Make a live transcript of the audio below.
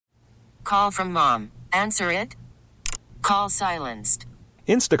call from mom. Answer it. Call silenced.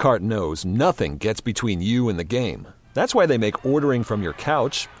 Instacart knows nothing gets between you and the game. That's why they make ordering from your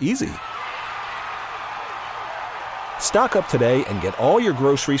couch easy. Stock up today and get all your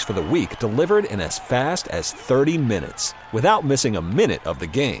groceries for the week delivered in as fast as 30 minutes without missing a minute of the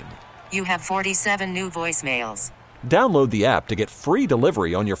game. You have 47 new voicemails. Download the app to get free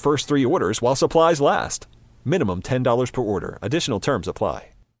delivery on your first 3 orders while supplies last. Minimum $10 per order. Additional terms apply.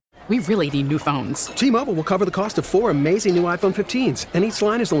 We really need new phones. T-Mobile will cover the cost of 4 amazing new iPhone 15s, and each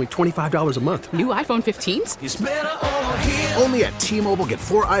line is only $25 a month. New iPhone 15s? It's better over here. Only at T-Mobile, get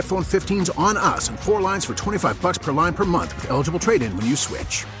 4 iPhone 15s on us and 4 lines for $25 per line per month with eligible trade-in when you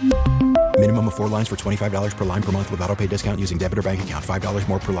switch. Minimum of 4 lines for $25 per line per month with autopay discount using debit or bank account. $5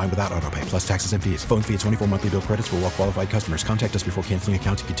 more per line without autopay, plus taxes and fees. Phone fee at 24 monthly bill credits for well-qualified customers. Contact us before canceling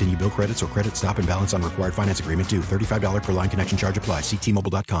account to continue bill credits or credit stop and balance on required finance agreement due. $35 per line connection charge applies. See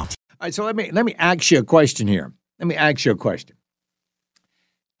T-Mobile.com. All right, so let me ask you a question here. Let me ask you a question.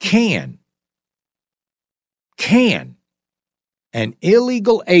 Can an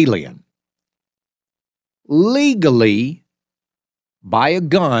illegal alien legally buy a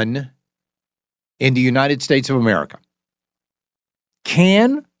gun in the United States of America?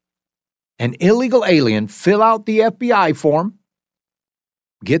 Can an illegal alien fill out the FBI form,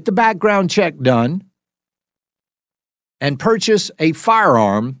 get the background check done, and purchase a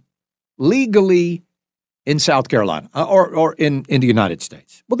firearm legally in South Carolina or in the United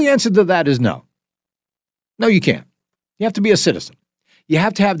States? Well, the answer to that is no. No, you can't. You have to be a citizen. You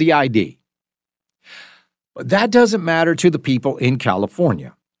have to have the ID. But that doesn't matter to the people in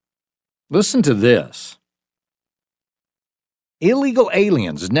California. Listen to this. Illegal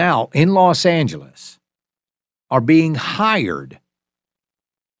aliens now in Los Angeles are being hired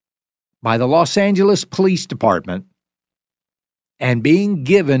by the Los Angeles Police Department and being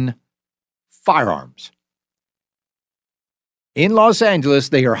given firearms. In Los Angeles,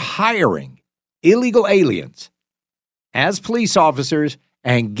 they are hiring illegal aliens as police officers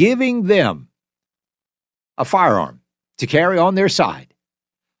and giving them a firearm to carry on their side.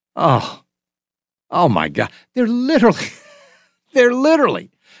 Oh my God. They're literally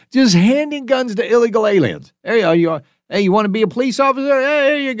just handing guns to illegal aliens. Hey, you want to be a police officer? Hey,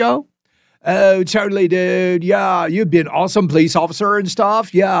 here you go. Oh, totally, dude. Yeah, you've been an awesome police officer and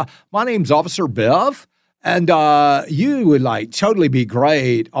stuff. Yeah, my name's Officer Biff, and you would, totally be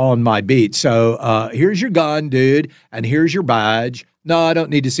great on my beat. So here's your gun, dude, and here's your badge. No, I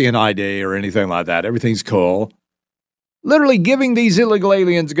don't need to see an ID or anything like that. Everything's cool. Literally giving these illegal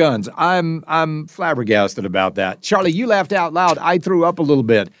aliens guns. I'm flabbergasted about that. Charlie, you laughed out loud. I threw up a little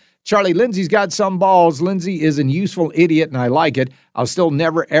bit. Charlie, Lindsay's got some balls. Lindsay is a useful idiot, and I like it. I'll still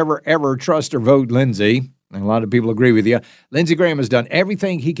never, ever, ever trust or vote Lindsay. And a lot of people agree with you. Lindsey Graham has done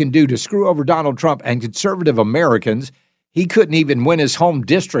everything he can do to screw over Donald Trump and conservative Americans. He couldn't even win his home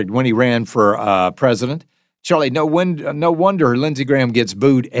district when he ran for president. Charlie, no wonder Lindsey Graham gets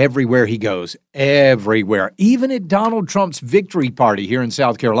booed everywhere he goes. Everywhere. Even at Donald Trump's victory party here in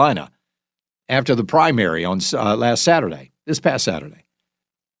South Carolina after the primary on this past Saturday.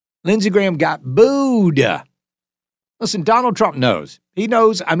 Lindsey Graham got booed. Listen, Donald Trump knows. He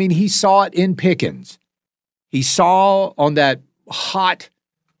knows. I mean, he saw it in Pickens. He saw on that hot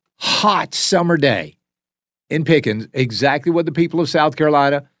summer day in Pickens exactly what the people of South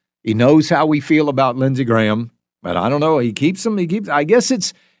Carolina, he knows how we feel about Lindsey Graham. But I don't know. He keeps them. I guess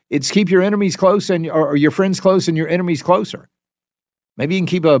it's keep your enemies close or your friends close and your enemies closer. Maybe you can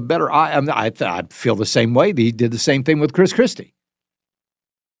keep a better eye. I feel the same way. He did the same thing with Chris Christie.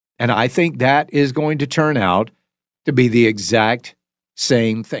 And I think that is going to turn out to be the exact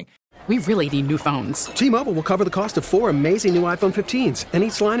same thing. We really need new phones. T-Mobile will cover the cost of 4 amazing new iPhone 15s, and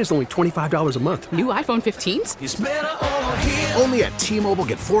each line is only $25 a month. New iPhone 15s? It's better over here. Only at T-Mobile,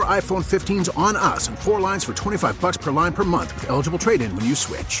 get 4 iPhone 15s on us and 4 lines for $25 per line per month with eligible trade-in when you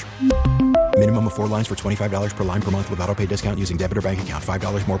switch. Minimum of 4 lines for $25 per line per month with autopay discount using debit or bank account.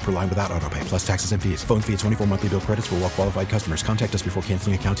 $5 more per line without autopay, plus taxes and fees. Phone fee at 24 monthly bill credits for well-qualified customers. Contact us before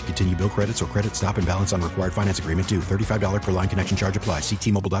canceling account to continue bill credits or credit stop and balance on required finance agreement due. $35 per line connection charge applies. See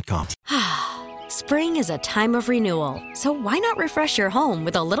T-Mobile.com. Spring is a time of renewal, so why not refresh your home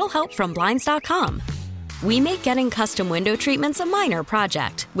with a little help from Blinds.com? We make getting custom window treatments a minor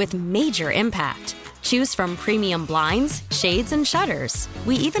project with major impact. Choose from premium blinds, shades, and shutters.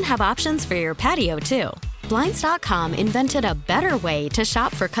 We even have options for your patio, too. Blinds.com invented a better way to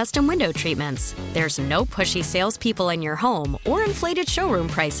shop for custom window treatments. There's no pushy salespeople in your home or inflated showroom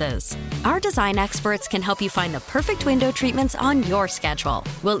prices. Our design experts can help you find the perfect window treatments on your schedule.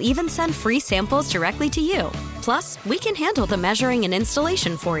 We'll even send free samples directly to you. Plus, we can handle the measuring and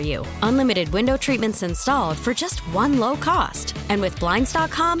installation for you. Unlimited window treatments installed for just one low cost. And with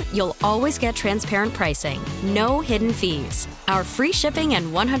Blinds.com, you'll always get transparent pricing. No hidden fees. Our free shipping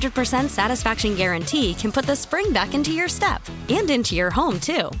and 100% satisfaction guarantee can put the spring back into your step and into your home,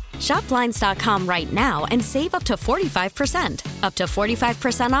 too. Shop Blinds.com right now and save up to 45%. Up to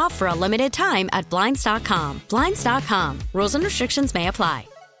 45% off for a limited time at Blinds.com. Blinds.com. Rules and restrictions may apply.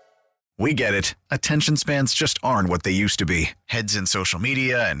 We get it. Attention spans just aren't what they used to be. Heads in social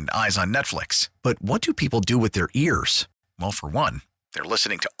media and eyes on Netflix. But what do people do with their ears? Well, for one, they're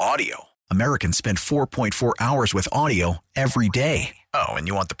listening to audio. Americans spend 4.4 hours with audio every day. Oh, and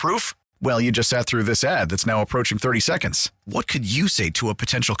you want the proof? Well, you just sat through this ad that's now approaching 30 seconds. What could you say to a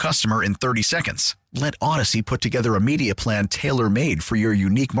potential customer in 30 seconds? Let Odyssey put together a media plan tailor-made for your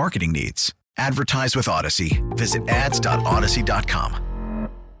unique marketing needs. Advertise with Odyssey. Visit ads.odyssey.com.